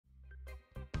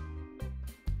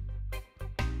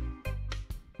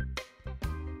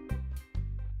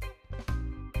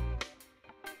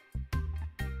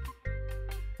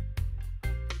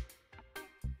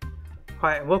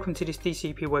Hi and welcome to this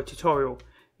DCP web tutorial.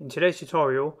 In today's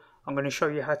tutorial I'm going to show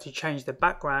you how to change the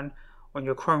background on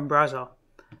your Chrome browser.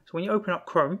 So when you open up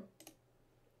Chrome,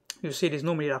 you'll see there's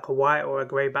normally like a white or a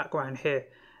grey background here,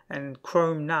 and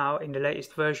Chrome now in the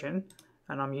latest version,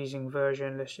 and I'm using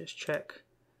version, let's just check,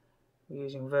 we're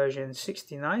using version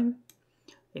 69.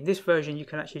 In this version you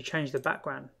can actually change the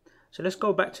background. So let's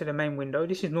go back to the main window.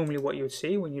 This is normally what you would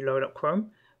see when you load up Chrome.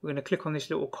 We're going to click on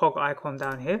this little cog icon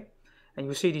down here, and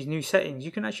you'll see these new settings.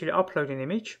 You can actually upload an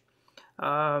image.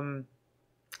 You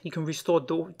can restore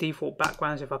default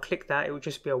backgrounds. If I click that, it will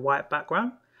just be a white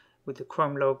background with the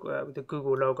Chrome logo, with the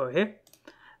Google logo here.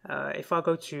 If I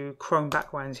go to Chrome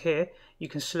backgrounds here, you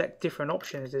can select different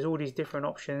options. There's all these different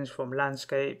options from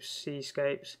landscapes,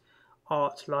 seascapes,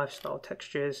 art, lifestyle,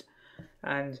 textures,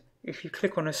 and if you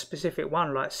click on a specific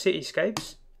one like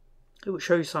cityscapes, it will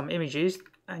show you some images,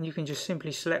 and you can just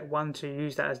simply select one to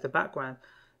use that as the background.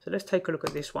 So let's take a look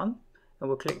at this one, and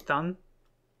we'll click done,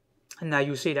 and now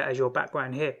you'll see that as your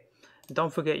background here. And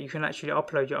don't forget, you can actually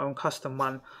upload your own custom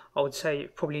one. I would say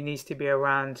it probably needs to be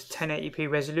around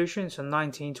 1080p resolution, so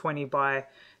 1920 by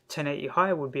 1080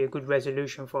 high would be a good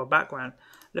resolution for a background.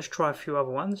 Let's try a few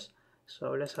other ones. So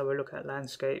let's have a look at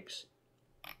landscapes,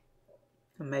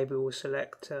 and maybe we'll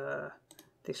select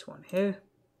this one here.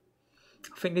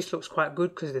 I think this looks quite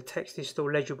good because the text is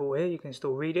still legible here, you can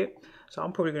still read it. So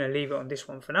I'm probably going to leave it on this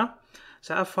one for now.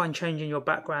 So have fun changing your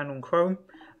background on Chrome,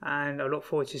 and I look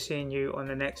forward to seeing you on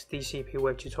the next DCP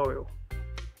web tutorial.